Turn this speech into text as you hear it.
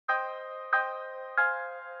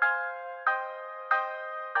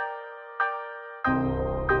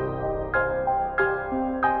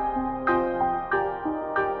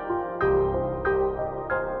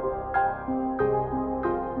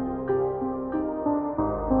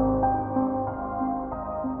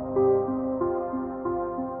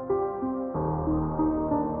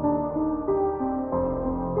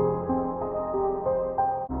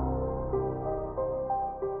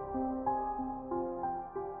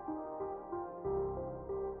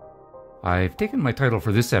I've taken my title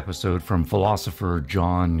for this episode from philosopher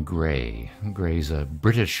John Gray. Gray's a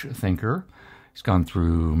British thinker. He's gone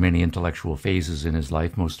through many intellectual phases in his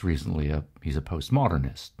life. Most recently, he's a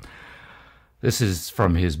postmodernist. This is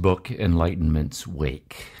from his book, Enlightenment's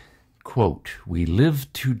Wake. Quote, "We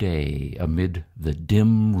live today amid the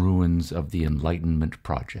dim ruins of the Enlightenment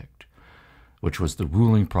project, which was the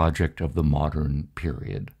ruling project of the modern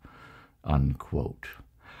period." Unquote.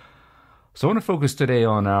 So I want to focus today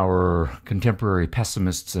on our contemporary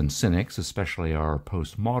pessimists and cynics, especially our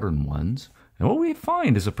postmodern ones. And what we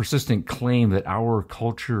find is a persistent claim that our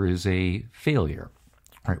culture is a failure.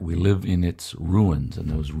 Right? We live in its ruins, and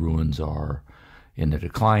those ruins are in a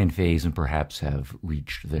decline phase and perhaps have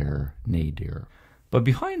reached their nadir. But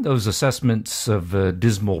behind those assessments of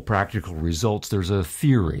dismal practical results, there's a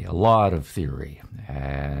theory, a lot of theory.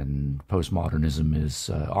 And postmodernism is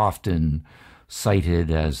often cited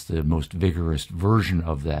as the most vigorous version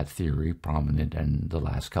of that theory, prominent in the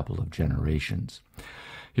last couple of generations.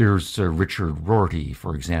 Here's Richard Rorty,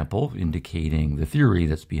 for example, indicating the theory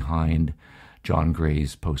that's behind John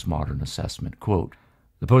Gray's postmodern assessment. Quote,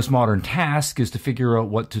 "The postmodern task is to figure out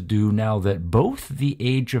what to do now that both the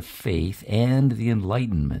age of faith and the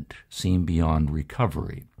Enlightenment seem beyond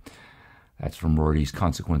recovery." That's from Rorty's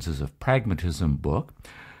Consequences of Pragmatism book.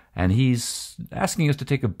 And he's asking us to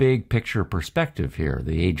take a big picture perspective here,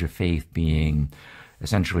 the age of faith being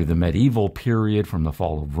essentially the medieval period from the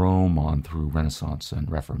fall of Rome on through Renaissance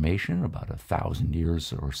and Reformation, about 1,000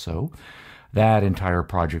 years or so. That entire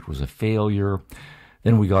project was a failure.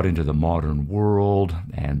 Then we got into the modern world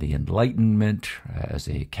and the Enlightenment as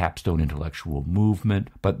a capstone intellectual movement.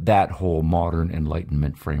 But that whole modern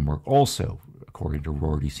Enlightenment framework also, according to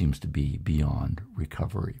Rorty, seems to be beyond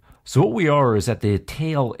recovery. So what we are is at the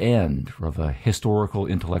tail end of a historical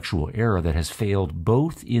intellectual era that has failed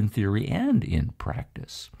both in theory and in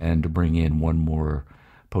practice. And to bring in one more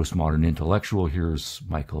postmodern intellectual, here's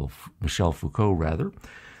Michel Foucault,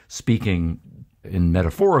 speaking in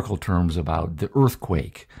metaphorical terms about the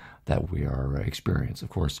earthquake that we are experiencing.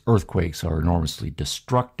 Of course, earthquakes are enormously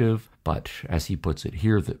destructive, but as he puts it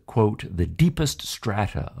here, that, quote, "the deepest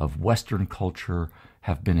strata of Western culture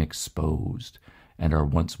have been exposed and are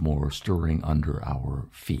once more stirring under our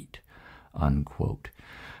feet," unquote.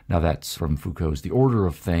 Now that's from Foucault's The Order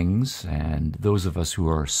of Things, and those of us who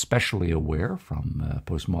are especially aware from a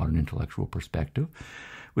postmodern intellectual perspective,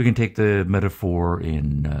 we can take the metaphor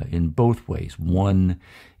in both ways. One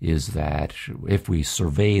is that if we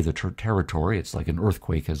survey the territory, it's like an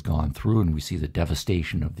earthquake has gone through, and we see the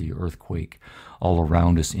devastation of the earthquake all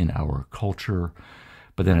around us in our culture.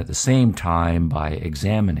 But then at the same time, by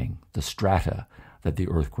examining the strata that the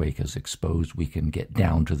earthquake has exposed, we can get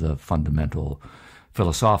down to the fundamental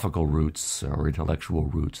philosophical roots or intellectual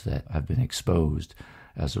roots that have been exposed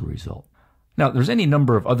as a result. Now, there's any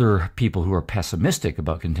number of other people who are pessimistic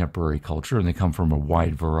about contemporary culture, and they come from a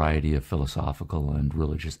wide variety of philosophical and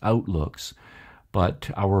religious outlooks.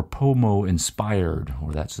 But our POMO-inspired,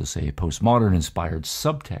 or that's to say postmodern-inspired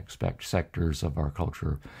subtext sectors of our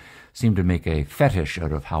culture seem to make a fetish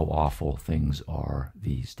out of how awful things are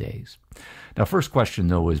these days. Now, first question,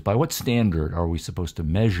 though, is by what standard are we supposed to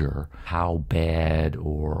measure how bad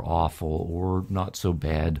or awful or not so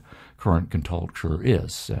bad current culture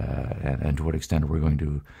is, and to what extent are we going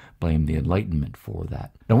to blame the Enlightenment for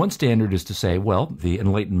that? Now, one standard is to say, well, the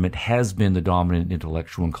Enlightenment has been the dominant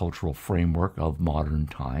intellectual and cultural framework of modern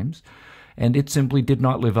times, and it simply did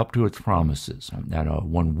not live up to its promises. Now,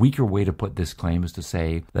 one weaker way to put this claim is to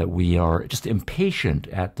say that we are just impatient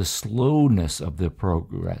at the slowness of the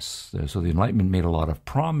progress. So the Enlightenment made a lot of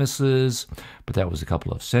promises, but that was a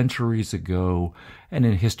couple of centuries ago. And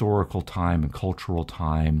in historical time and cultural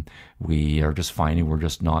time, we are just finding we're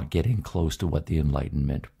just not getting close to what the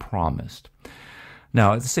Enlightenment promised.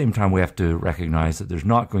 Now, at the same time, we have to recognize that there's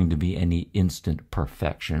not going to be any instant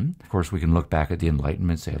perfection. Of course, we can look back at the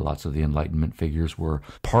Enlightenment, say lots of the Enlightenment figures were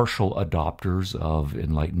partial adopters of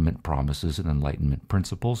Enlightenment promises and Enlightenment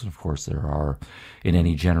principles. And of course, there are, in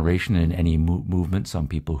any generation, in any movement, some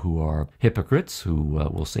people who are hypocrites, who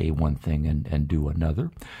will say one thing and do another.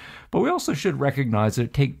 But we also should recognize that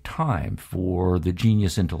it takes time for the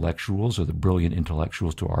genius intellectuals or the brilliant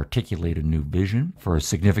intellectuals to articulate a new vision, for a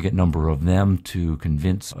significant number of them to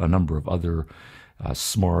convince a number of other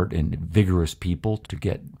smart and vigorous people to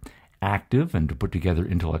get active and to put together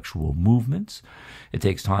intellectual movements. It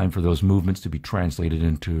takes time for those movements to be translated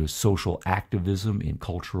into social activism in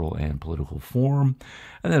cultural and political form.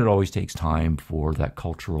 And then it always takes time for that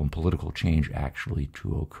cultural and political change actually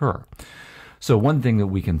to occur. So one thing that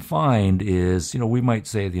we can find is, we might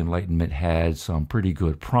say the Enlightenment had some pretty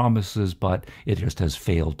good promises, but it just has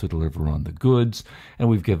failed to deliver on the goods, and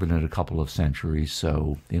we've given it a couple of centuries,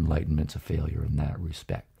 so the Enlightenment's a failure in that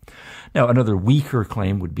respect. Now, another weaker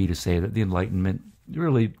claim would be to say that the Enlightenment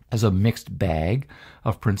really has a mixed bag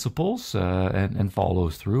of principles and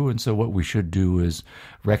follows through. And so what we should do is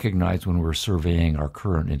recognize when we're surveying our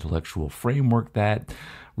current intellectual framework that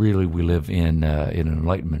really we live in an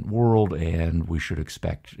Enlightenment world, and we should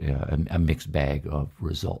expect a mixed bag of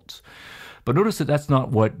results. But notice that that's not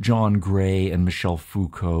what John Gray and Michel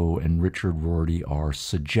Foucault and Richard Rorty are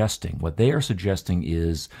suggesting. What they are suggesting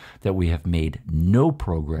is that we have made no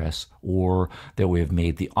progress, or that we have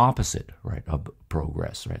made the opposite, right, of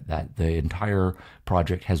progress, right? That the entire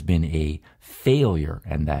project has been a failure,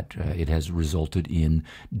 and that it has resulted in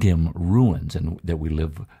dim ruins, and that we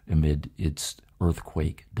live amid its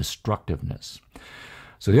earthquake destructiveness.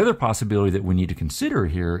 So the other possibility that we need to consider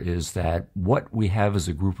here is that what we have is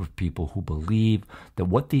a group of people who believe that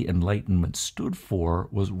what the Enlightenment stood for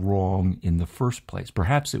was wrong in the first place.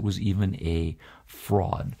 Perhaps it was even a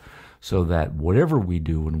fraud, so that whatever we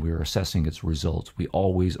do when we're assessing its results, we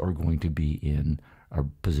always are going to be in a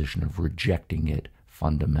position of rejecting it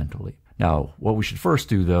fundamentally. Now, what we should first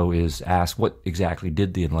do, though, is ask, what exactly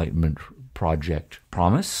did the Enlightenment project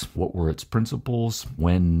promise? What were its principles?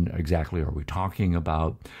 When exactly are we talking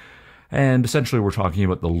about? And essentially, we're talking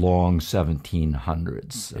about the long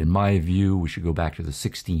 1700s. In my view, we should go back to the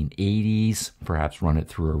 1680s, perhaps run it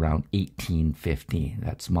through around 1815.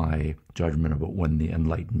 That's my judgment about when the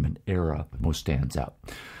Enlightenment era most stands out.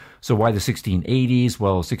 So why the 1680s?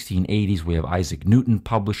 Well, 1680s, we have Isaac Newton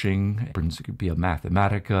publishing Principia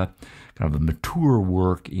Mathematica, kind of a mature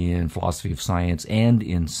work in philosophy of science and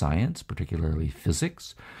in science, particularly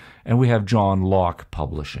physics. And we have John Locke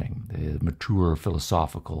publishing the mature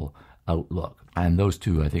philosophical outlook. And those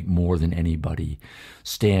two, I think, more than anybody,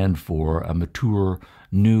 stand for a mature,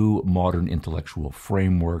 new, modern intellectual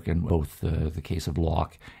framework. In both the case of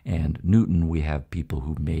Locke and Newton, we have people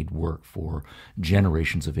who made work for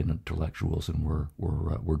generations of intellectuals and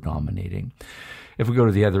were dominating. If we go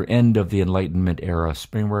to the other end of the Enlightenment era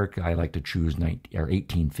framework, I like to choose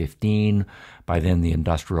 1815. By then, the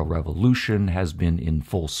Industrial Revolution has been in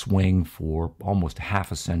full swing for almost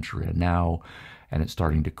half a century now, and it's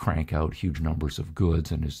starting to crank out huge numbers of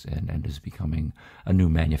goods and is becoming a new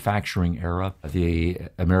manufacturing era. The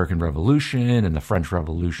American Revolution and the French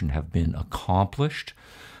Revolution have been accomplished.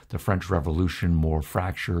 The French Revolution more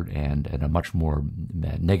fractured and a much more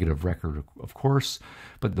negative record, of course,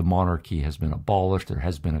 but the monarchy has been abolished. There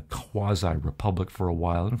has been a quasi-republic for a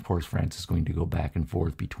while, and of course France is going to go back and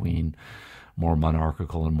forth between more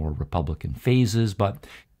monarchical and more republican phases, but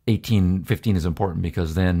 1815 is important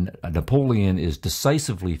because then Napoleon is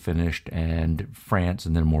decisively finished, and France,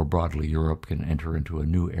 and then more broadly Europe, can enter into a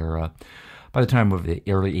new era. By the time of the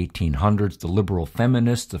early 1800s, the liberal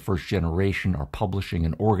feminists, the first generation, are publishing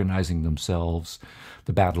and organizing themselves.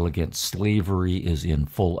 The battle against slavery is in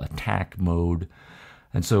full attack mode.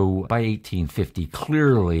 And so by 1850,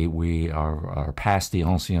 clearly we are past the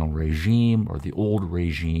Ancien Regime, or the old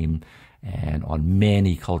regime, and on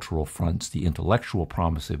many cultural fronts, the intellectual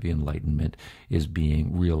promise of the Enlightenment is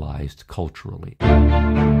being realized culturally.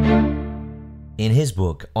 In his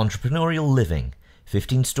book, Entrepreneurial Living,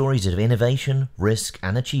 15 stories of innovation, risk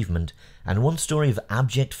and achievement, and one story of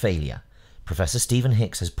abject failure, Professor Stephen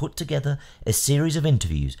Hicks has put together a series of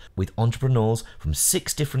interviews with entrepreneurs from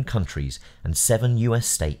 6 different countries and 7 US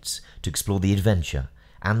states to explore the adventure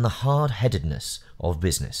and the hard-headedness of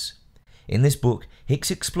business. In this book,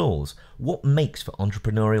 Hicks explores what makes for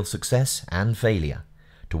entrepreneurial success and failure.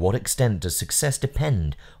 To what extent does success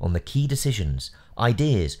depend on the key decisions,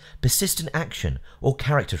 ideas, persistent action, or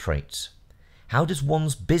character traits? How does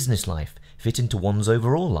one's business life fit into one's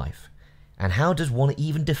overall life? And how does one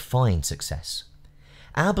even define success?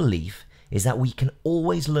 Our belief is that we can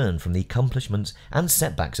always learn from the accomplishments and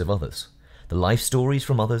setbacks of others. The life stories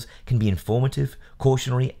from others can be informative,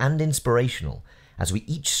 cautionary, and inspirational as we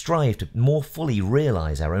each strive to more fully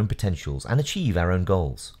realise our own potentials and achieve our own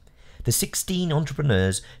goals. The 16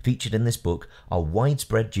 entrepreneurs featured in this book are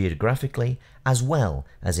widespread geographically as well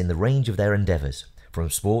as in the range of their endeavours, from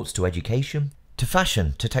sports to education, to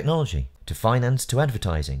fashion to technology, to finance to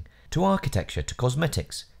advertising, to architecture to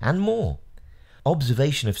cosmetics, and more.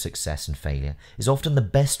 Observation of success and failure is often the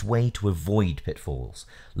best way to avoid pitfalls,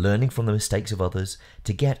 learning from the mistakes of others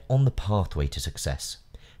to get on the pathway to success.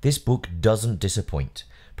 This book doesn't disappoint,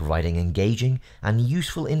 providing engaging and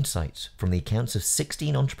useful insights from the accounts of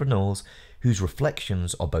 16 entrepreneurs whose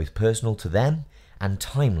reflections are both personal to them and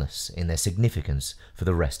timeless in their significance for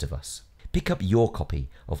the rest of us. Pick up your copy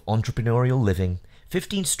of Entrepreneurial Living,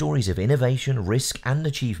 15 Stories of Innovation, Risk and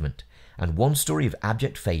Achievement, and One Story of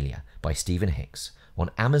Abject Failure by Stephen Hicks on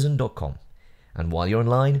Amazon.com. And while you're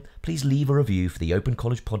online, please leave a review for the Open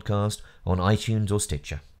College Podcast on iTunes or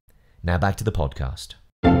Stitcher. Now back to the podcast.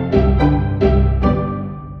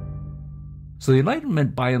 So the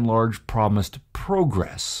Enlightenment, by and large, promised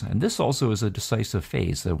progress, and this also is a decisive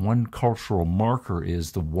phase. That one cultural marker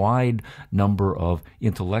is the wide number of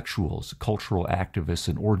intellectuals, cultural activists,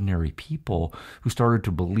 and ordinary people who started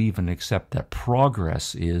to believe and accept that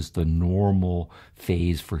progress is the normal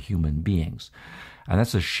phase for human beings. And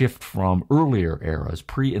that's a shift from earlier eras,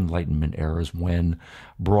 pre-Enlightenment eras, when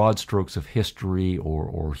broad strokes of history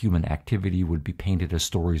or human activity would be painted as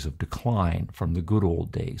stories of decline from the good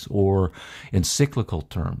old days, or in cyclical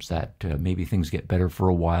terms, that maybe things get better for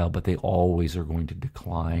a while, but they always are going to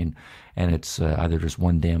decline, and it's either just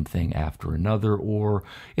one damn thing after another, or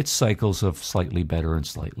it's cycles of slightly better and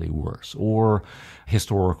slightly worse. Or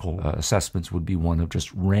historical assessments would be one of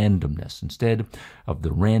just randomness. Instead of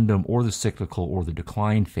the random or the cyclical or the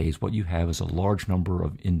decline phase, what you have is a large number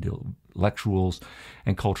of intellectuals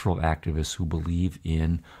and cultural activists who believe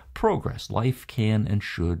in progress. Life can and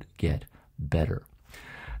should get better.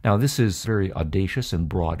 Now, this is very audacious and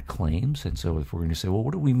broad claims, and so if we're going to say, well,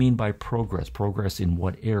 what do we mean by progress? Progress in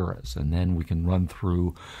what eras? And then we can run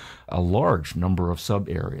through a large number of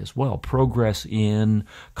sub-areas. Well, progress in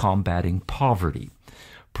combating poverty,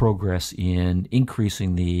 progress in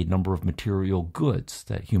increasing the number of material goods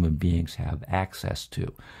that human beings have access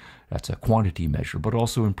to. That's a quantity measure, but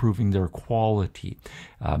also improving their quality,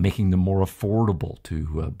 making them more affordable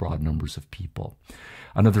to broad numbers of people.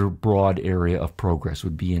 Another broad area of progress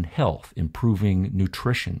would be in health, improving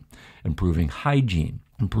nutrition, improving hygiene,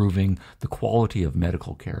 improving the quality of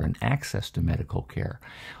medical care and access to medical care,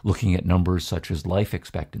 looking at numbers such as life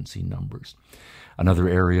expectancy numbers. Another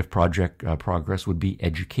area of progress would be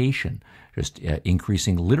education, just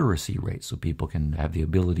increasing literacy rates so people can have the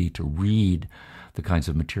ability to read the kinds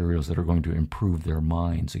of materials that are going to improve their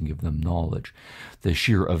minds and give them knowledge. The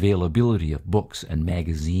sheer availability of books and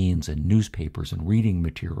magazines and newspapers and reading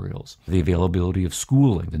materials. The availability of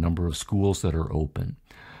schooling, the number of schools that are open,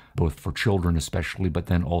 both for children especially, but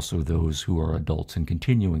then also those who are adults and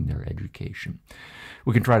continuing their education.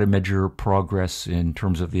 We can try to measure progress in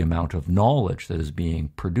terms of the amount of knowledge that is being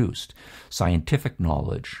produced, scientific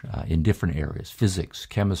knowledge in different areas, physics,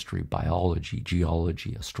 chemistry, biology,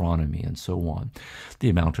 geology, astronomy, and so on, the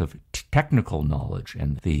amount of technical knowledge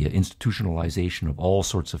and the institutionalization of all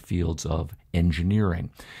sorts of fields of engineering,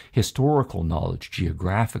 historical knowledge,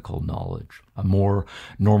 geographical knowledge, more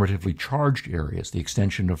normatively charged areas, the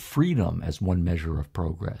extension of freedom as one measure of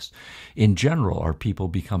progress. In general, are people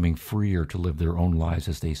becoming freer to live their own lives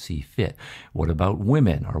as they see fit? What about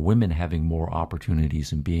women? Are women having more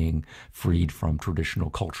opportunities and being freed from traditional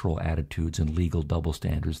cultural attitudes and legal double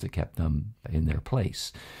standards that kept them in their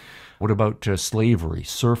place? What about slavery,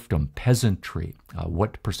 serfdom, peasantry?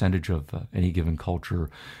 What percentage of any given culture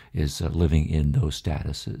is living in those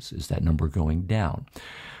statuses? Is that number going down?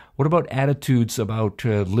 What about attitudes about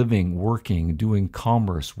living, working, doing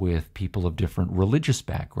commerce with people of different religious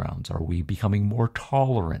backgrounds? Are we becoming more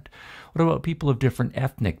tolerant? What about people of different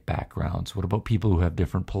ethnic backgrounds? What about people who have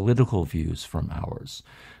different political views from ours?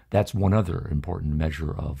 That's one other important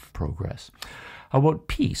measure of progress. How about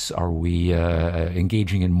peace? Are we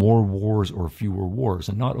engaging in more wars or fewer wars?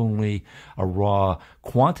 And not only a raw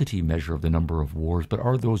quantity measure of the number of wars, but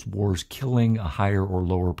are those wars killing a higher or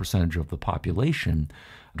lower percentage of the population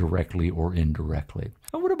directly or indirectly?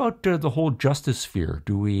 And what about the whole justice sphere?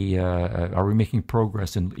 Are we making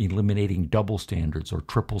progress in eliminating double standards or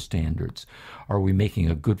triple standards? Are we making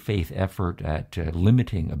a good faith effort at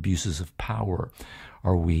limiting abuses of power?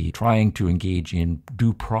 Are we trying to engage in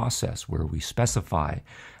due process where we specify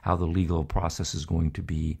how the legal process is going to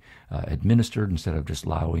be administered instead of just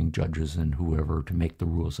allowing judges and whoever to make the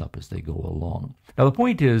rules up as they go along? Now, the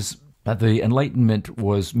point is that the Enlightenment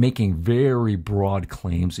was making very broad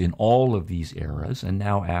claims in all of these eras, and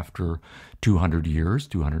now after 200 years,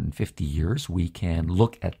 250 years, we can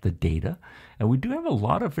look at the data, and we do have a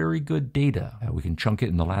lot of very good data. We can chunk it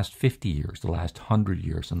in the last 50 years, the last 100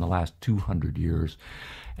 years, and the last 200 years,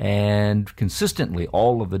 and consistently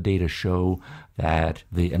all of the data show that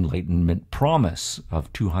the Enlightenment promise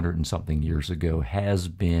of 200 and something years ago has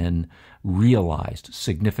been realized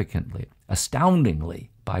significantly, astoundingly,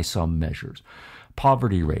 by some measures.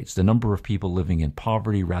 Poverty rates, the number of people living in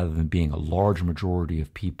poverty rather than being a large majority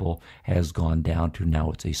of people, has gone down to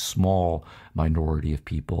now it's a small minority of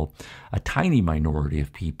people, a tiny minority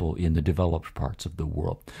of people in the developed parts of the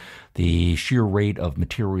world. The sheer rate of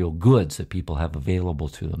material goods that people have available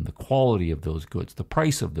to them, the quality of those goods, the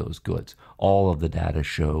price of those goods, all of the data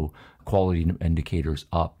show quality indicators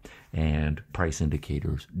up and price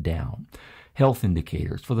indicators down. Health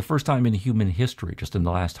indicators, for the first time in human history, just in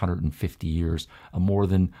the last 150 years, a more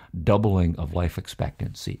than doubling of life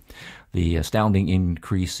expectancy. The astounding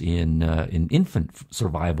increase in infant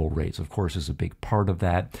survival rates, of course, is a big part of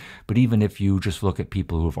that. But even if you just look at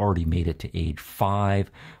people who have already made it to age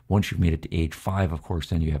 5, once you've made it to age 5, of course,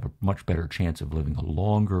 then you have a much better chance of living a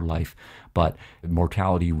longer life. But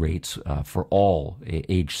mortality rates for all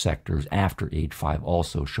age sectors after age 5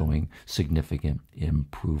 also showing significant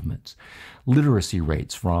improvements. Literacy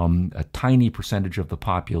rates, from a tiny percentage of the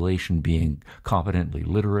population being competently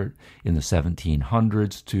literate in the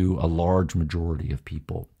 1700s to a large majority of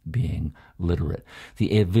people being literate.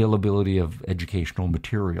 The availability of educational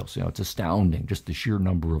materials, it's astounding, just the sheer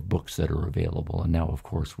number of books that are available. And now, of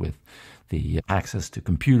course, with the access to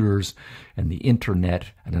computers and the internet,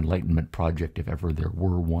 an Enlightenment project, if ever there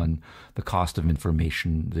were one, the cost of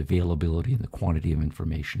information, the availability and the quantity of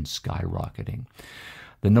information skyrocketing.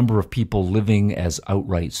 The number of people living as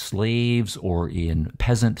outright slaves or in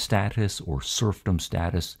peasant status or serfdom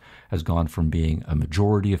status has gone from being a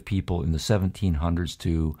majority of people in the 1700s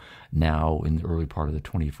to now, in the early part of the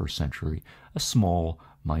 21st century, a small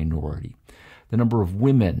minority. The number of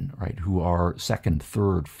women, who are second,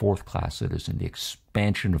 third, fourth class citizens, the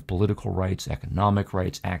expansion of political rights, economic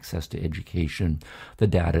rights, access to education, the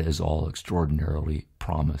data is all extraordinarily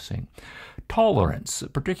promising. Tolerance,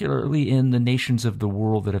 particularly in the nations of the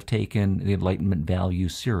world that have taken the Enlightenment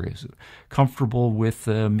values serious, comfortable with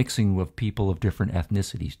mixing with people of different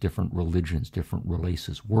ethnicities, different religions, different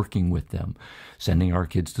races, working with them, sending our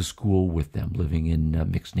kids to school with them, living in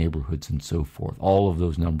mixed neighborhoods and so forth. All of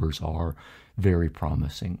those numbers are very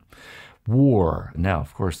promising. War. Now,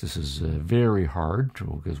 of course, this is very hard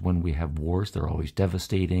because when we have wars, they're always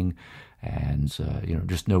devastating. And,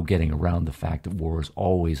 just no getting around the fact that war is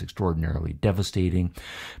always extraordinarily devastating.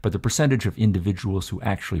 But the percentage of individuals who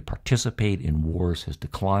actually participate in wars has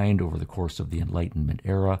declined over the course of the Enlightenment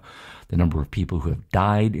era. The number of people who have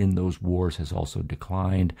died in those wars has also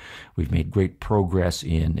declined. We've made great progress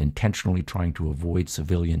in intentionally trying to avoid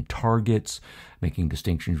civilian targets, making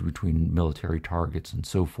distinctions between military targets and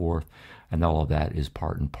so forth. And all of that is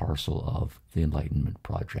part and parcel of the Enlightenment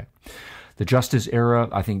project. The Justice era,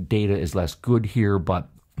 I think data is less good here, but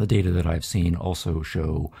the data that I've seen also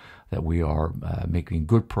show that we are making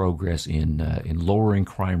good progress in lowering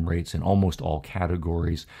crime rates in almost all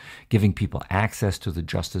categories, giving people access to the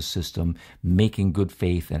justice system, making good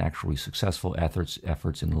faith and actually successful efforts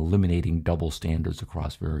in eliminating double standards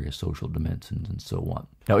across various social dimensions and so on.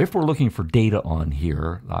 Now, if we're looking for data on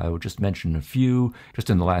here, I will just mention a few. Just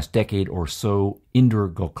in the last decade or so,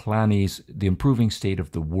 Inder Goklani's The Improving State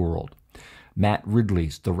of the World, Matt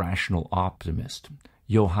Ridley's The Rational Optimist,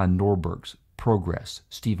 Johan Norberg's Progress,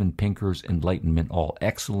 Steven Pinker's Enlightenment, all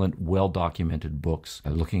excellent, well-documented books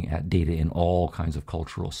looking at data in all kinds of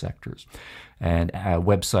cultural sectors. And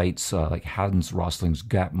websites like Hans Rosling's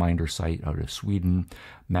Gapminder site out of Sweden,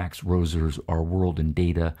 Max Roser's Our World in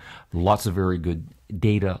Data, lots of very good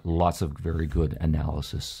data, lots of very good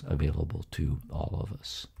analysis available to all of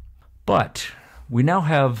us. But we now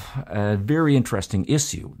have a very interesting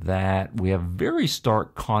issue that we have very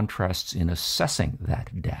stark contrasts in assessing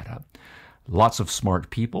that data. Lots of smart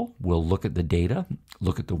people will look at the data,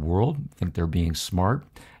 look at the world, think they're being smart,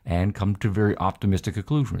 and come to very optimistic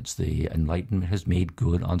conclusions. The Enlightenment has made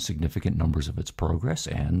good on significant numbers of its progress,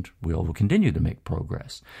 and will continue to make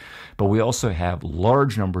progress. But we also have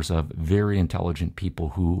large numbers of very intelligent people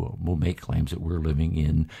who will make claims that we're living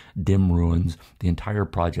in dim ruins. The entire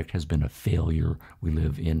project has been a failure. We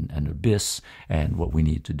live in an abyss, and what we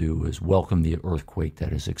need to do is welcome the earthquake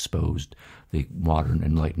that has exposed the modern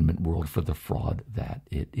Enlightenment world for the fraud that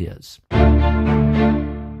it is.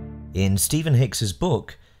 In Stephen Hicks's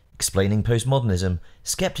book, Explaining Postmodernism,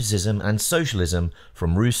 Skepticism and Socialism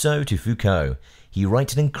from Rousseau to Foucault, he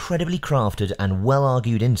writes an incredibly crafted and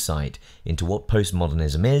well-argued insight into what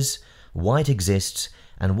postmodernism is, why it exists,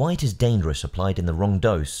 and why it is dangerous applied in the wrong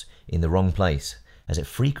dose, in the wrong place, as it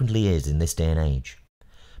frequently is in this day and age.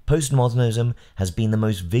 Postmodernism has been the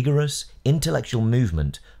most vigorous intellectual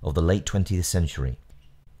movement of the late 20th century.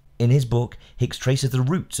 In his book, Hicks traces the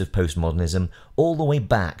roots of postmodernism all the way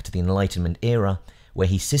back to the Enlightenment era, where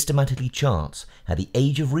he systematically charts how the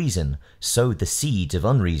Age of Reason sowed the seeds of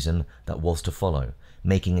unreason that was to follow,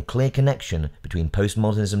 making a clear connection between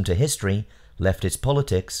postmodernism to history, leftist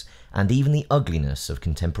politics, and even the ugliness of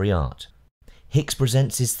contemporary art. Hicks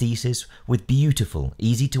presents his thesis with beautiful,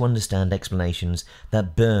 easy-to-understand explanations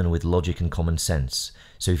that burn with logic and common sense.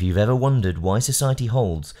 So if you've ever wondered why society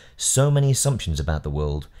holds so many assumptions about the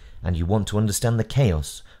world, and you want to understand the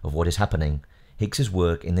chaos of what is happening, Hicks's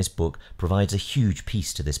work in this book provides a huge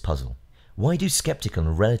piece to this puzzle. Why do skeptical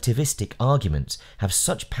and relativistic arguments have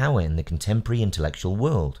such power in the contemporary intellectual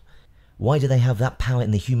world? Why do they have that power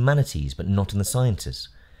in the humanities but not in the sciences?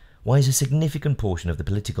 Why is a significant portion of the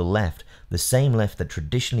political left the same left that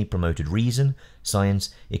traditionally promoted reason,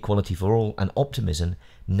 science, equality for all, and optimism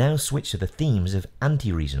now switch to the themes of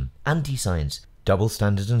anti-reason, anti-science, double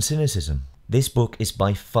standards and cynicism? This book is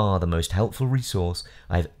by far the most helpful resource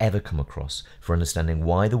I've ever come across for understanding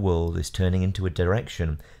why the world is turning into a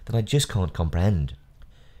direction that I just can't comprehend.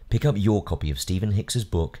 Pick up your copy of Stephen Hicks's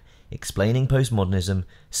book, Explaining Postmodernism,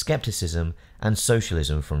 Skepticism and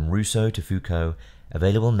Socialism from Rousseau to Foucault,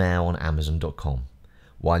 available now on Amazon.com.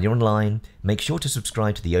 While you're online, make sure to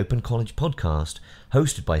subscribe to the Open College podcast,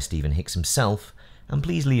 hosted by Stephen Hicks himself, and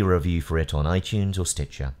please leave a review for it on iTunes or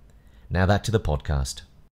Stitcher. Now back to the podcast.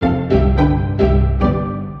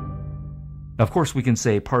 Of course, we can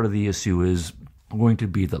say part of the issue is going to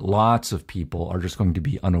be that lots of people are just going to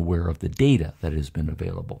be unaware of the data that has been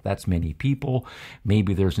available. That's many people.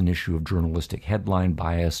 Maybe there's an issue of journalistic headline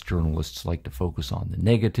bias. Journalists like to focus on the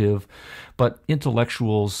negative. But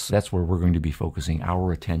intellectuals, that's where we're going to be focusing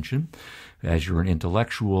our attention. As you're an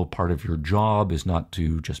intellectual, part of your job is not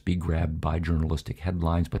to just be grabbed by journalistic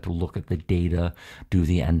headlines, but to look at the data, do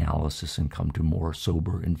the analysis, and come to more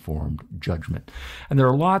sober, informed judgment. And there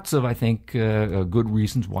are lots of, I think, good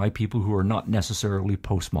reasons why people who are not necessarily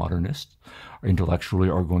postmodernists or intellectually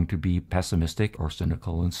are going to be pessimistic or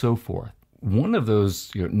cynical and so forth. One of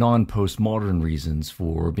those non-postmodern reasons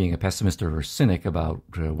for being a pessimist or a cynic about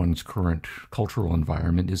one's current cultural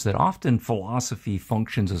environment is that often philosophy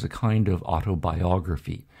functions as a kind of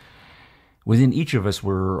autobiography. Within each of us,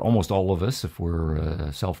 almost all of us, if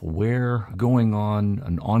we're self-aware, going on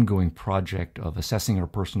an ongoing project of assessing our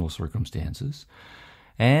personal circumstances.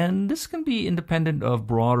 And this can be independent of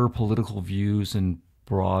broader political views and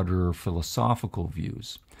broader philosophical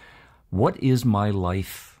views. What is my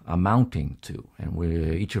life amounting to? And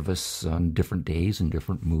each of us on different days and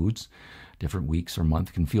different moods, different weeks or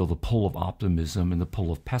months, can feel the pull of optimism and the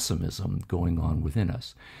pull of pessimism going on within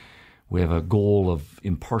us. We have a goal of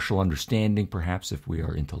impartial understanding, perhaps if we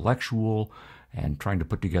are intellectual, and trying to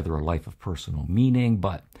put together a life of personal meaning,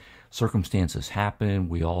 but circumstances happen.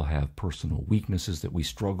 We all have personal weaknesses that we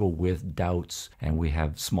struggle with, doubts, and we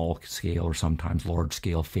have small-scale or sometimes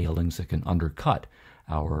large-scale failings that can undercut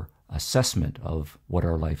our assessment of what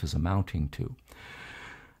our life is amounting to.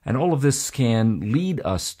 And all of this can lead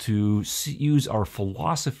us to use our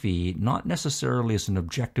philosophy not necessarily as an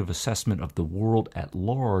objective assessment of the world at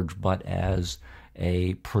large, but as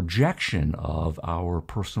a projection of our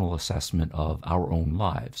personal assessment of our own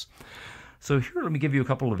lives. So here, let me give you a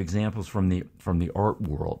couple of examples from the art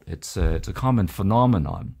world. It's a common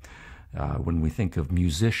phenomenon. When we think of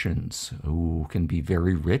musicians who can be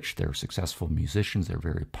very rich, they're successful musicians, they're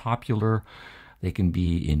very popular, they can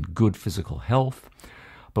be in good physical health.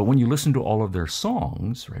 But when you listen to all of their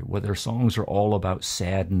songs, right, well, their songs are all about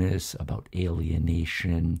sadness, about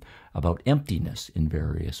alienation, about emptiness in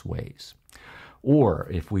various ways. Or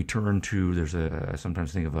if we turn to, I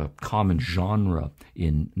sometimes think of a common genre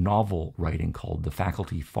in novel writing called the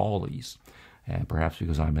faculty follies. And perhaps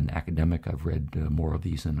because I'm an academic, I've read more of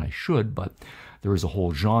these than I should, but there is a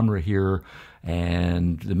whole genre here,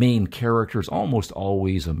 and the main character is almost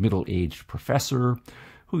always a middle-aged professor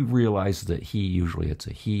who realizes that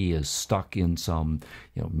he is stuck in some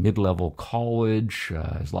mid-level college,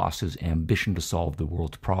 has lost his ambition to solve the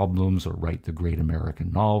world's problems or write the great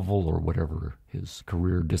American novel or whatever his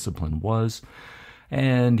career discipline was.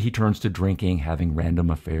 And he turns to drinking, having random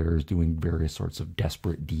affairs, doing various sorts of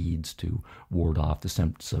desperate deeds to ward off the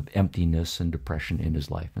sense of emptiness and depression in his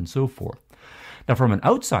life, and so forth. Now, from an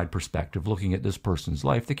outside perspective, looking at this person's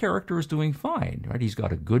life, the character is doing fine, right? He's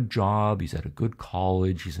got a good job, he's at a good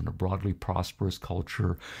college, he's in a broadly prosperous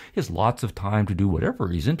culture, he has lots of time to do whatever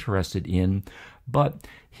he's interested in, but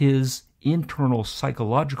his internal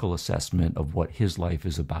psychological assessment of what his life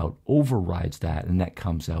is about overrides that, and that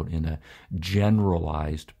comes out in a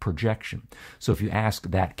generalized projection. So if you ask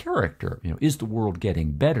that character, is the world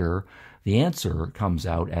getting better? The answer comes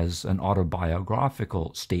out as an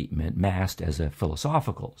autobiographical statement masked as a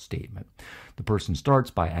philosophical statement. The person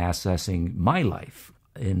starts by assessing my life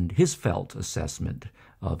and his felt assessment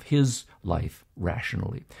of his life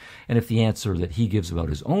rationally. And if the answer that he gives about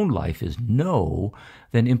his own life is no,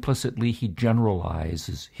 then implicitly he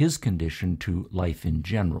generalizes his condition to life in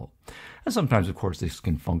general. And sometimes, of course, this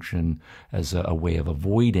can function as a way of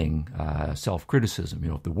avoiding self-criticism.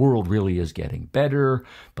 If the world really is getting better,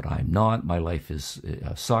 but I'm not, my life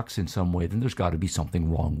sucks in some way, then there's got to be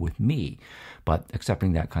something wrong with me. But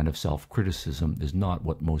accepting that kind of self-criticism is not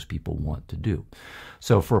what most people want to do.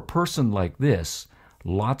 So for a person like this,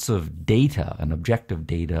 lots of data and objective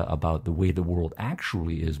data about the way the world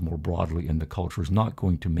actually is more broadly in the culture is not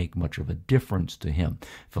going to make much of a difference to him.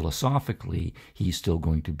 Philosophically, he's still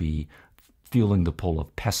going to be feeling the pull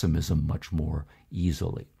of pessimism much more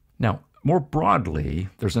easily. Now, more broadly,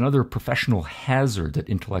 there's another professional hazard that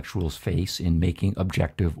intellectuals face in making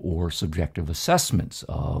objective or subjective assessments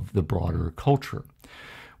of the broader culture.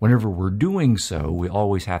 Whenever we're doing so, we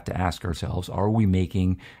always have to ask ourselves, are we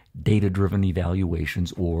making data-driven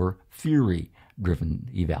evaluations or theory-driven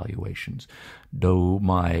evaluations? Though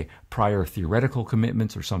my prior theoretical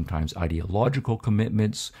commitments or sometimes ideological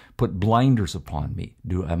commitments put blinders upon me,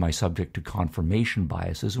 am I subject to confirmation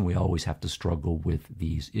biases? And we always have to struggle with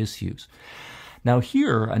these issues. Now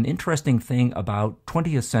here, an interesting thing about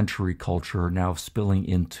 20th century culture now spilling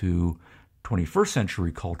into 21st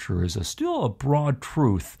century culture is still a broad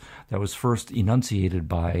truth that was first enunciated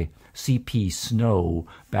by C.P. Snow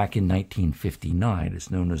back in 1959. It's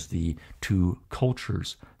known as the two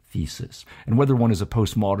cultures thesis. And whether one is a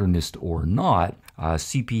postmodernist or not,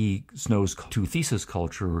 C.P. Snow's two thesis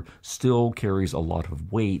culture still carries a lot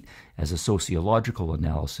of weight as a sociological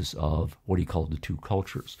analysis of what he called the two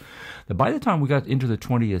cultures. Now, by the time we got into the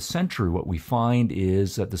 20th century, what we find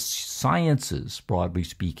is that the sciences, broadly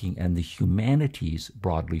speaking, and the humanities,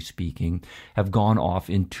 broadly speaking, have gone off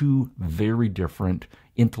in two very different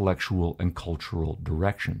intellectual and cultural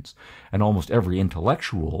directions. And almost every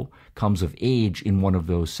intellectual comes of age in one of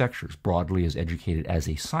those sectors, broadly as educated as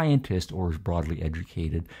a scientist or as broadly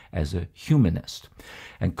educated as a humanist.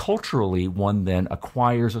 And culturally, one then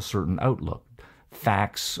acquires a certain outlook.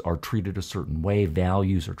 Facts are treated a certain way,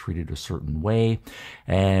 values are treated a certain way.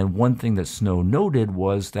 And one thing that Snow noted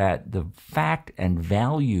was that the fact and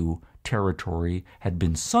value territory had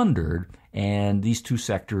been sundered, and these two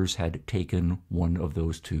sectors had taken one of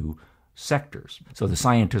those two sectors. So the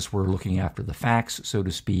scientists were looking after the facts, so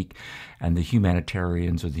to speak, and the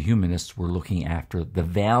humanitarians or the humanists were looking after the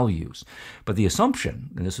values. But the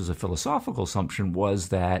assumption, and this is a philosophical assumption, was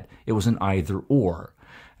that it was an either-or.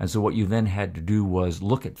 And so what you then had to do was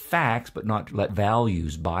look at facts, but not let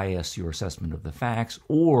values bias your assessment of the facts,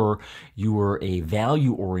 or you were a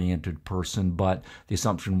value-oriented person, but the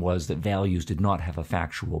assumption was that values did not have a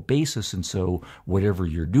factual basis, and so whatever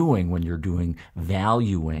you're doing when you're doing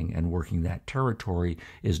valuing and working that territory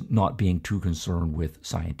is not being too concerned with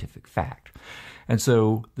scientific fact. And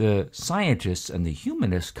so the scientists and the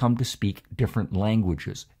humanists come to speak different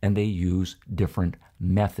languages, and they use different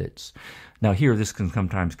methods. Now here, this can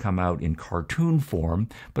sometimes come out in cartoon form,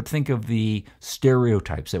 but think of the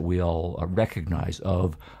stereotypes that we all recognize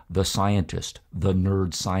of the scientist, the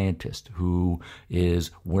nerd scientist who is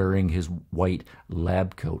wearing his white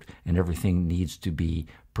lab coat and everything needs to be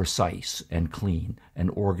precise and clean and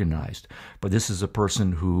organized. But this is a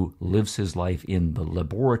person who lives his life in the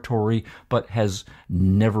laboratory, but has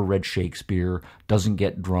never read Shakespeare, doesn't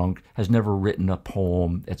get drunk, has never written a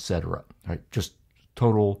poem, etc. Right? Just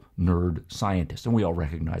total nerd scientist, and we all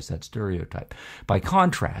recognize that stereotype. By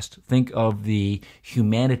contrast, think of the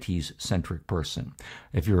humanities-centric person.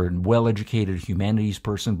 If you're a well-educated humanities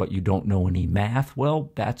person but you don't know any math,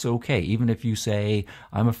 well, that's okay. Even if you say,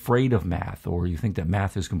 I'm afraid of math, or you think that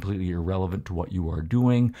math is completely irrelevant to what you are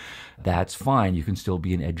doing, that's fine. You can still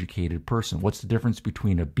be an educated person. What's the difference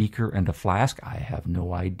between a beaker and a flask? I have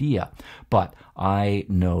no idea. But I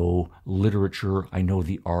know literature, I know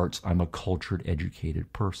the arts, I'm a cultured,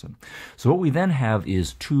 educated person. So what we then have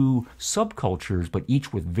is two subcultures, but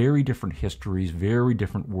each with very different histories, very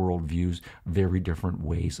different worldviews, very different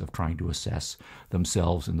ways of trying to assess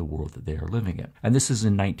themselves in the world that they are living in. And this is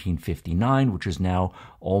in 1959, which is now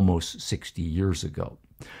almost 60 years ago.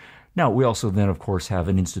 Now, we also then, of course, have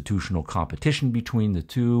an institutional competition between the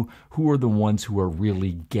two. Who are the ones who are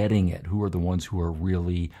really getting it? Who are the ones who are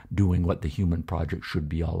really doing what the human project should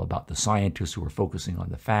be all about? The scientists who are focusing on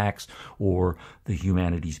the facts, or the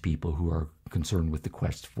humanities people who are concerned with the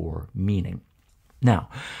quest for meaning? Now,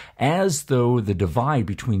 as though the divide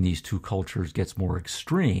between these two cultures gets more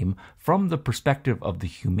extreme, from the perspective of the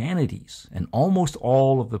humanities, and almost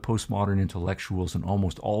all of the postmodern intellectuals and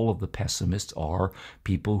almost all of the pessimists are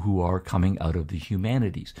people who are coming out of the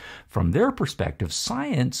humanities. From their perspective,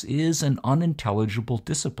 science is an unintelligible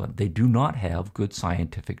discipline. They do not have good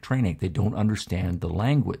scientific training. They don't understand the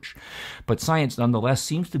language. But science, nonetheless,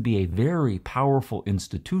 seems to be a very powerful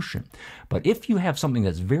institution. But if you have something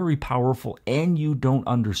that's very powerful and you don't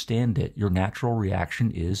understand it, your natural reaction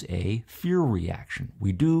is a fear reaction.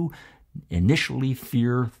 We do initially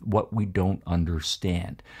fear what we don't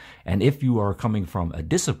understand. And if you are coming from a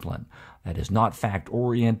discipline that is not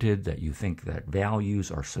fact-oriented, that you think that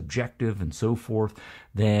values are subjective and so forth,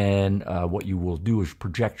 then what you will do is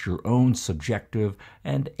project your own subjective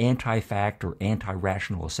and anti-fact or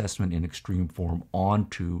anti-rational assessment in extreme form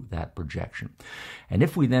onto that projection. And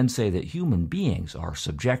if we then say that human beings are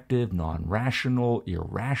subjective, non-rational,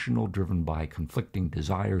 irrational, driven by conflicting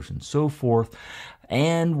desires and so forth,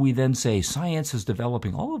 and we then say science is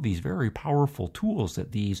developing all of these very powerful tools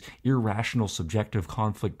that these irrational, subjective,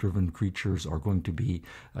 conflict-driven creatures are going to be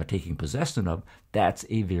taking possession of, that's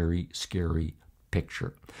a very scary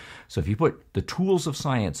picture. So if you put the tools of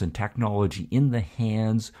science and technology in the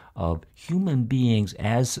hands of human beings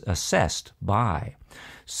as assessed by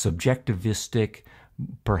subjectivistic,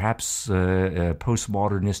 perhaps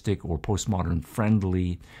postmodernistic or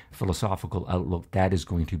postmodern-friendly philosophical outlook, that is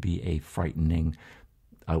going to be a frightening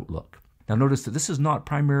outlook. Now notice that this is not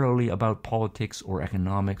primarily about politics or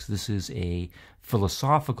economics. This is a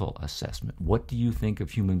philosophical assessment. What do you think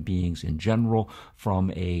of human beings in general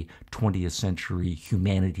from a 20th century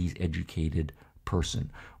humanities-educated person?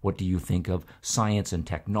 What do you think of science and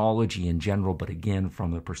technology in general, but again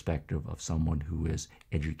from the perspective of someone who is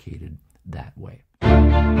educated that way?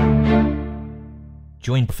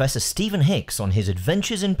 Join Professor Stephen Hicks on his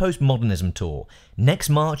Adventures in Postmodernism tour next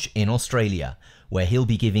March in Australia, where he'll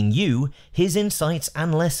be giving you his insights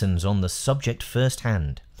and lessons on the subject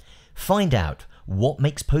firsthand. Find out what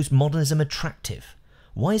makes postmodernism attractive.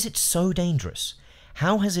 Why is it so dangerous?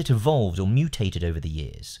 How has it evolved or mutated over the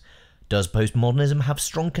years? Does postmodernism have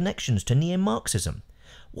strong connections to neo-Marxism?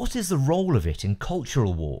 What is the role of it in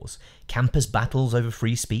cultural wars, campus battles over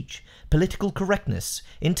free speech, political correctness,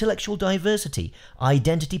 intellectual diversity,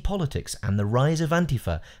 identity politics, and the rise of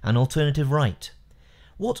Antifa and alternative right?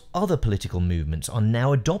 What other political movements are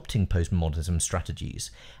now adopting postmodernism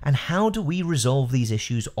strategies, and how do we resolve these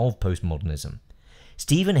issues of postmodernism?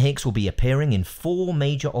 Stephen Hicks will be appearing in 4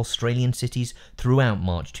 major Australian cities throughout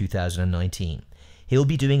March 2019. He'll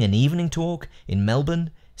be doing an evening talk in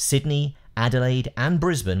Melbourne, Sydney, Adelaide and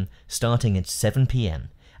Brisbane starting at 7 p.m,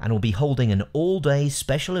 and will be holding an all-day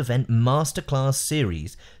special event masterclass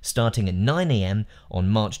series starting at 9 a.m. on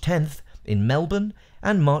March 10th in Melbourne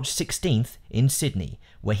and March 16th in Sydney,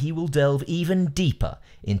 where he will delve even deeper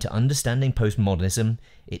into understanding postmodernism,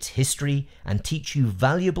 its history, and teach you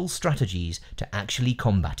valuable strategies to actually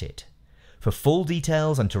combat it. For full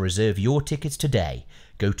details and to reserve your tickets today,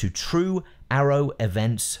 go to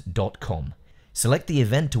truearrowevents.com. Select the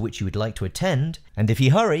event to which you would like to attend, and if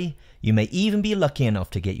you hurry, you may even be lucky enough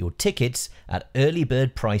to get your tickets at early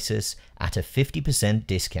bird prices at a 50%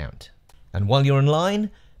 discount. And while you're online,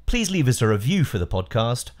 please leave us a review for the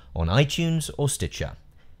podcast on iTunes or Stitcher.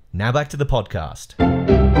 Now back to the podcast.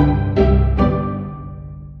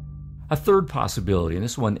 A third possibility, and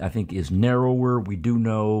this one I think is narrower. We do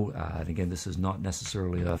know, and again, this is not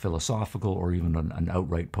necessarily a philosophical or even an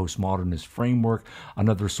outright postmodernist framework,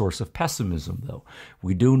 another source of pessimism, though.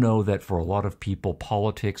 We do know that for a lot of people,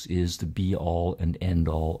 politics is the be-all and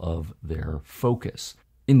end-all of their focus.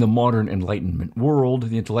 In the modern Enlightenment world,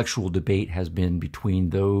 the intellectual debate has been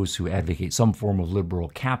between those who advocate some form of liberal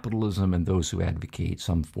capitalism and those who advocate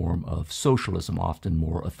some form of socialism, often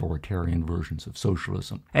more authoritarian versions of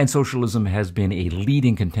socialism. And socialism has been a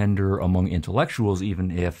leading contender among intellectuals,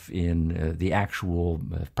 even if in the actual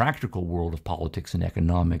practical world of politics and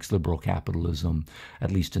economics, liberal capitalism, at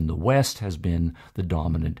least in the West, has been the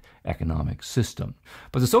dominant economic system.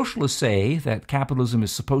 But the socialists say that capitalism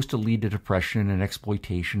is supposed to lead to depression and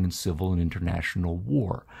exploitation and civil and international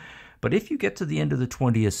war. But if you get to the end of the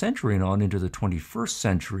 20th century and on into the 21st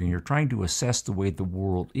century and you're trying to assess the way the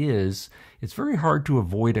world is, it's very hard to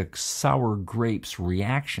avoid a sour grapes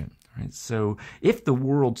reaction. Right? So if the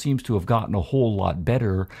world seems to have gotten a whole lot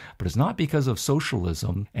better, but it's not because of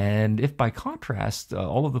socialism, and if by contrast,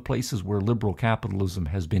 all of the places where liberal capitalism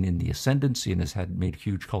has been in the ascendancy and has made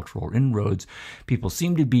huge cultural inroads, people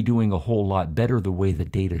seem to be doing a whole lot better the way the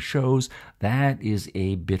data shows, that is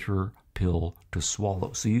a bitter pill to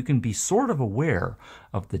swallow. So you can be sort of aware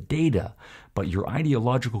of the data, but your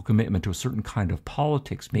ideological commitment to a certain kind of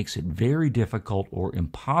politics makes it very difficult or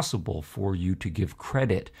impossible for you to give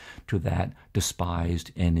credit to that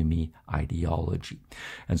despised enemy ideology.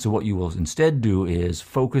 And so what you will instead do is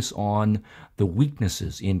focus on the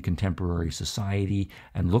weaknesses in contemporary society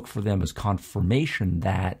and look for them as confirmation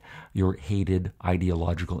that your hated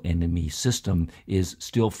ideological enemy system is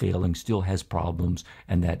still failing, still has problems,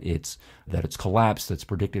 and that its collapse that's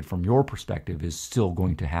predicted from your perspective is still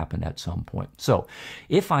going to happen at some point. So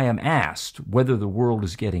if I am asked whether the world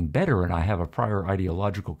is getting better and I have a prior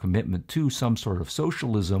ideological commitment to some sort of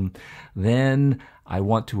socialism, then I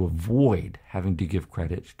want to avoid having to give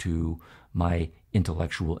credit to my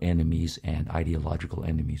intellectual enemies and ideological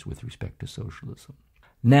enemies with respect to socialism.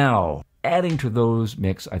 Now, adding to those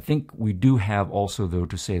mix, I think we do have also, though,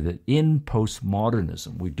 to say that in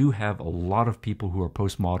postmodernism, we do have a lot of people who are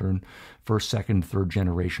postmodern, first, second, third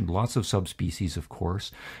generation, lots of subspecies, of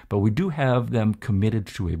course, but we do have them committed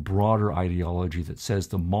to a broader ideology that says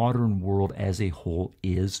the modern world as a whole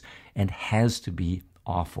is and has to be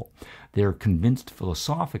awful. They're convinced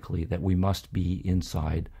philosophically that we must be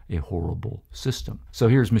inside a horrible system. So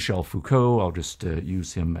here's Michel Foucault. I'll just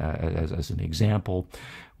use him as an example.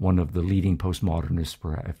 One of the leading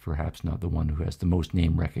postmodernists, perhaps not the one who has the most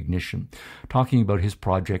name recognition, talking about his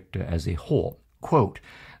project as a whole. Quote,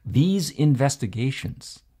 "These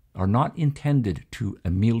investigations are not intended to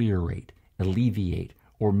ameliorate, alleviate,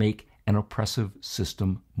 or make an oppressive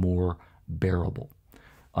system more bearable."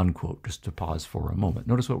 Unquote, just to pause for a moment.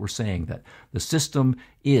 Notice what we're saying, that the system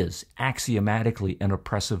is axiomatically an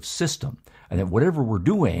oppressive system, and that whatever we're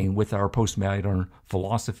doing with our postmodern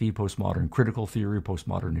philosophy, postmodern critical theory,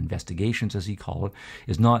 postmodern investigations, as he called it,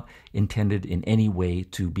 is not intended in any way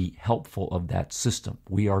to be helpful of that system.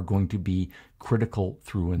 We are going to be critical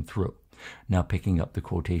through and through. Now picking up the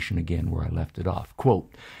quotation again where I left it off. Quote,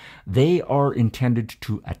 "They are intended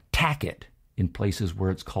to attack it in places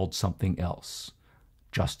where it's called something else.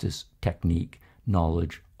 Justice, technique,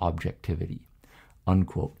 knowledge, objectivity."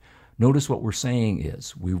 Unquote. Notice what we're saying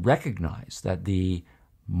is we recognize that the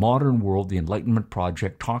modern world, the Enlightenment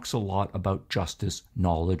project, talks a lot about justice,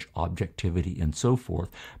 knowledge, objectivity, and so forth.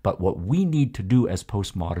 But what we need to do as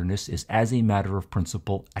postmodernists is, as a matter of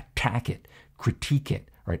principle, attack it, critique it,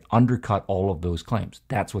 right? Undercut all of those claims.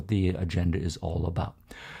 That's what the agenda is all about.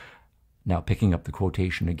 Now, picking up the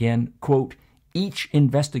quotation again, quote, "Each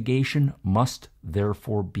investigation must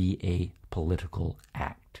therefore be a political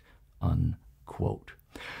act," unquote.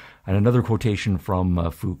 And another quotation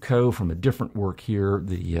from Foucault from a different work here.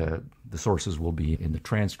 The sources will be in the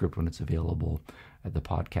transcript when it's available at the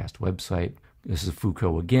podcast website. This is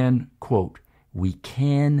Foucault again, quote, "We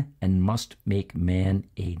can and must make man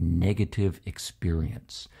a negative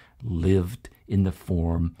experience, lived in the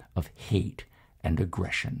form of hate and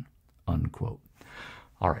aggression," unquote.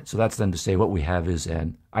 All right, so that's then to say what we have is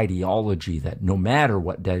an ideology that no matter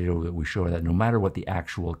what data that we show, that no matter what the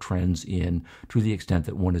actual trends in, to the extent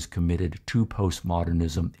that one is committed to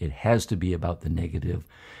postmodernism, it has to be about the negative.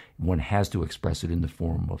 One has to express it in the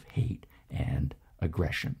form of hate and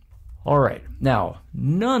aggression. All right, now,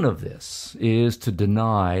 none of this is to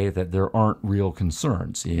deny that there aren't real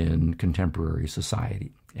concerns in contemporary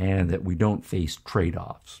society and that we don't face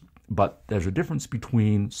trade-offs. But there's a difference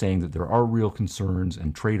between saying that there are real concerns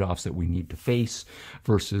and trade-offs that we need to face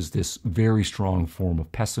versus this very strong form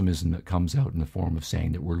of pessimism that comes out in the form of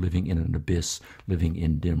saying that we're living in an abyss, living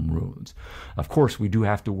in dim ruins. Of course, we do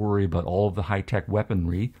have to worry about all of the high-tech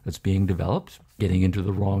weaponry that's being developed getting into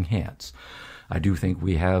the wrong hands. I do think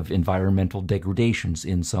we have environmental degradations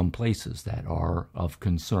in some places that are of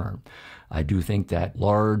concern. I do think that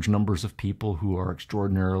large numbers of people who are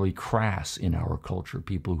extraordinarily crass in our culture,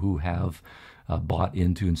 people who have bought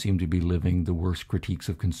into and seem to be living the worst critiques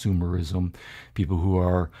of consumerism, people who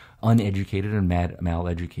are uneducated and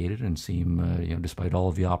maleducated and seem, despite all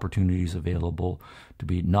of the opportunities available, to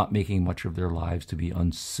be not making much of their lives, to be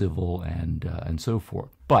uncivil and so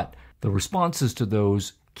forth. But the responses to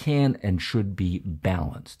those can and should be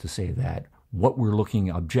balanced, to say that what we're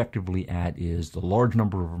looking objectively at is the large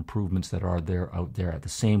number of improvements that are out there, at the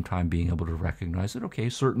same time being able to recognize that, okay,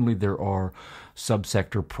 certainly there are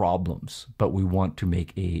subsector problems, but we want to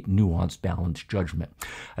make a nuanced, balanced judgment.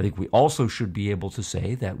 I think we also should be able to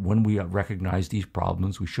say that when we recognize these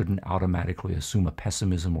problems, we shouldn't automatically assume a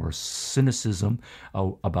pessimism or a cynicism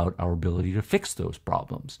about our ability to fix those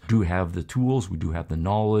problems. We do have the tools, we do have the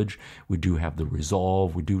knowledge, we do have the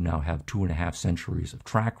resolve, we do now have 2.5 centuries of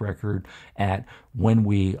track record at when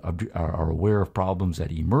we are aware of problems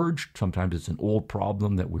that emerge. Sometimes it's an old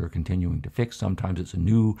problem that we're continuing to fix. Sometimes it's a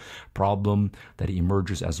new problem that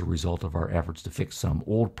emerges as a result of our efforts to fix some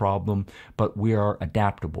old problem. But we are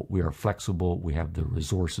adaptable. We are flexible. We have the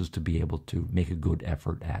resources to be able to make a good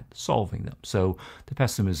effort at solving them. So the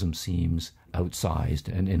pessimism seems outsized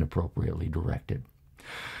and inappropriately directed.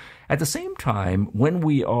 At the same time, when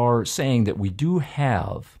we are saying that we do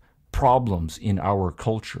have problems in our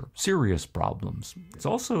culture, serious problems, it's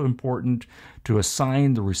also important to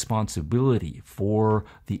assign the responsibility for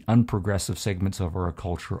the unprogressive segments of our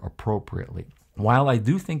culture appropriately. While I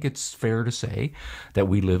do think it's fair to say that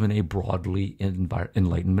we live in a broadly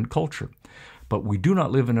Enlightenment culture, but we do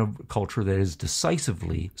not live in a culture that is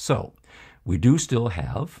decisively so. We do still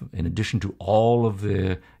have, in addition to all of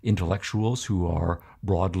the intellectuals who are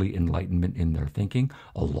broadly Enlightenment in their thinking,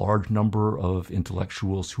 a large number of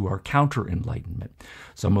intellectuals who are counter-Enlightenment.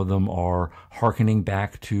 Some of them are hearkening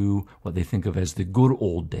back to what they think of as the good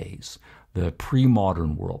old days, the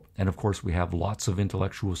pre-modern world. And of course, we have lots of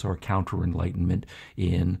intellectuals who are counter-Enlightenment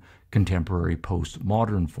in contemporary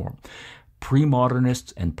post-modern form.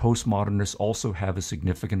 Pre-modernists and postmodernists also have a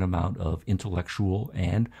significant amount of intellectual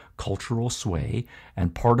and cultural sway,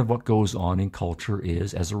 and part of what goes on in culture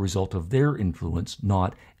is as a result of their influence,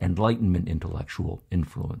 not Enlightenment intellectual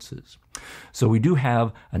influences. So we do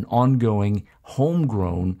have an ongoing,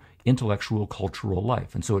 homegrown intellectual cultural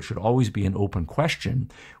life. And so it should always be an open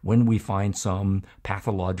question when we find some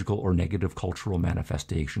pathological or negative cultural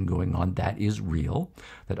manifestation going on that is real,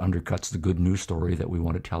 that undercuts the good news story that we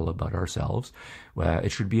want to tell about ourselves.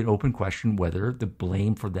 It should be an open question whether the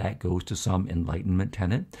blame for that goes to some Enlightenment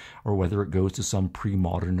tenet, or whether it goes to some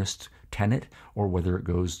pre-modernist tenet, or whether it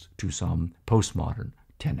goes to some postmodern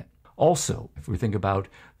tenet. Also, if we think about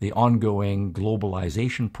the ongoing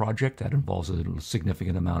globalization project, that involves a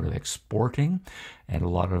significant amount of exporting and a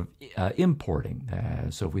lot of importing.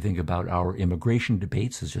 So if we think about our immigration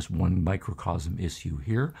debates as just one microcosm issue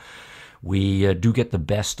here, we do get the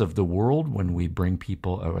best of the world when we bring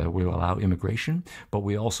people, we allow immigration, but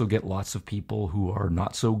we also get lots of people who are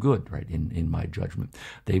not so good, right, in my judgment.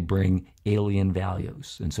 They bring alien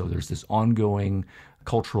values. And so there's this ongoing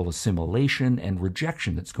cultural assimilation and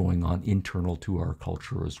rejection that's going on internal to our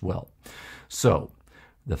culture as well. So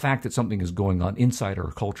the fact that something is going on inside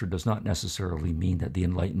our culture does not necessarily mean that the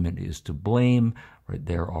Enlightenment is to blame. Right?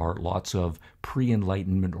 There are lots of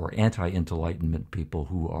pre-Enlightenment or anti-Enlightenment people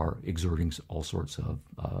who are exerting all sorts of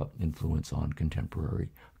influence on contemporary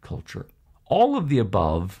culture. All of the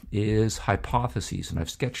above is hypotheses, and I've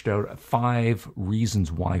sketched out 5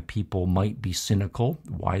 reasons why people might be cynical,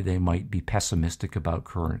 why they might be pessimistic about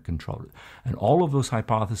current control. And all of those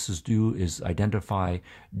hypotheses do is identify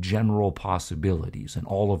general possibilities, and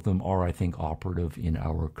all of them are, I think, operative in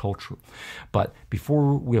our culture. But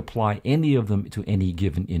before we apply any of them to any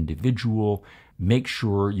given individual, make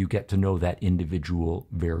sure you get to know that individual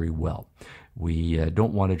very well. We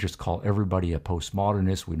don't want to just call everybody a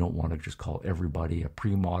postmodernist. We don't want to just call everybody a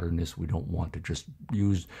pre-modernist. We don't want to just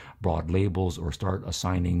use broad labels or start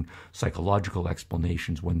assigning psychological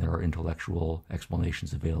explanations when there are intellectual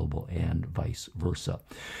explanations available, and vice versa.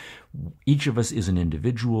 Each of us is an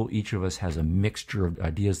individual. Each of us has a mixture of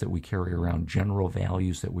ideas that we carry around, general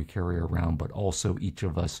values that we carry around, but also each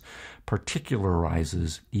of us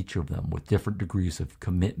particularizes each of them with different degrees of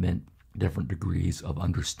commitment, different degrees of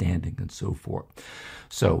understanding, and so forth.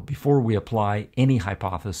 So before we apply any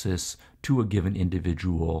hypothesis to a given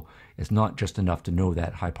individual. It's not just enough to know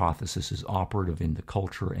that hypothesis is operative in the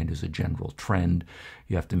culture and is a general trend.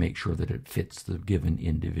 You have to make sure that it fits the given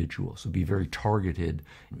individual. So be very targeted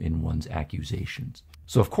in one's accusations.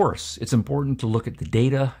 So of course, it's important to look at the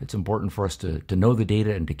data. It's important for us to know the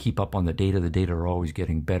data and to keep up on the data. The data are always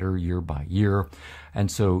getting better year by year.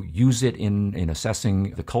 And so use it in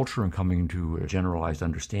assessing the culture and coming to a generalized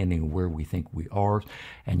understanding of where we think we are,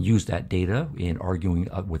 and use that data in arguing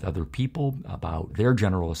with other people about their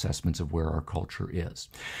general assessments of where our culture is.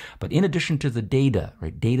 But in addition to the data,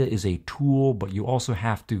 right, data is a tool, but you also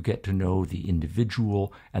have to get to know the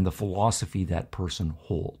individual and the philosophy that person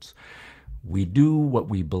holds. We do what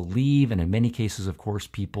we believe, and in many cases, of course,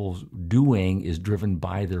 people's doing is driven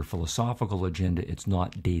by their philosophical agenda. It's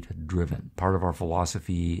not data-driven. Part of our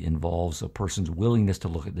philosophy involves a person's willingness to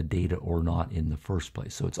look at the data or not in the first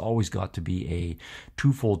place. So it's always got to be a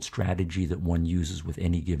twofold strategy that one uses with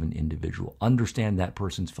any given individual. Understand that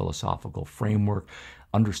person's philosophical framework,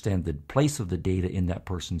 understand the place of the data in that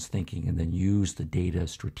person's thinking, and then use the data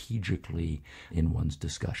strategically in one's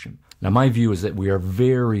discussion. Now, my view is that we are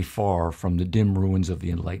very far from the dim ruins of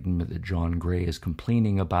the Enlightenment that John Gray is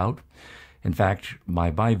complaining about. In fact,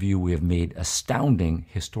 my view, we have made astounding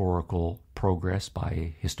historical progress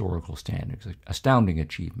by historical standards, astounding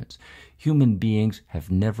achievements. Human beings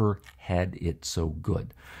have never had it so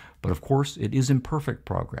good. But of course, it is imperfect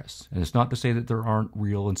progress. And it's not to say that there aren't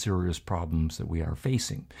real and serious problems that we are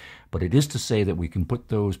facing. But it is to say that we can put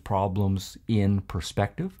those problems in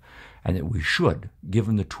perspective, and that we should,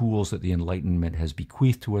 given the tools that the Enlightenment has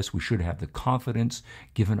bequeathed to us, we should have the confidence,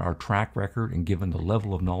 given our track record and given the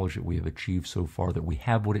level of knowledge that we have achieved so far, that we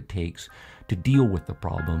have what it takes to deal with the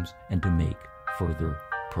problems and to make further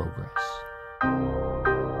progress.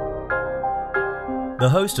 The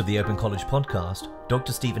host of the Open College podcast,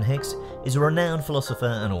 Dr. Stephen Hicks, is a renowned philosopher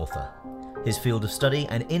and author. His field of study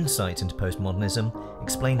and insights into postmodernism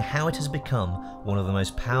explain how it has become one of the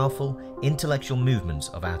most powerful intellectual movements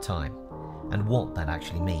of our time, and what that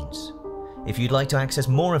actually means. If you'd like to access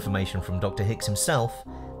more information from Dr. Hicks himself,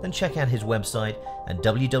 then check out his website at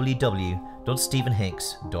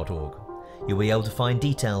www.stephenhicks.org. You'll be able to find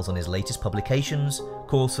details on his latest publications,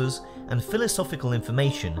 courses, and philosophical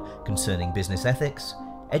information concerning business ethics,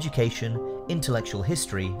 education, intellectual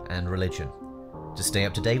history, and religion. To stay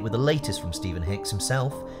up to date with the latest from Stephen Hicks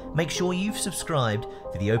himself, make sure you've subscribed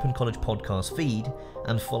to the Open College Podcast feed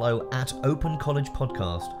and follow at Open College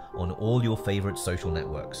Podcast on all your favourite social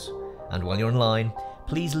networks. And while you're online,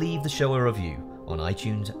 please leave the show a review on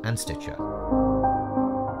iTunes and Stitcher.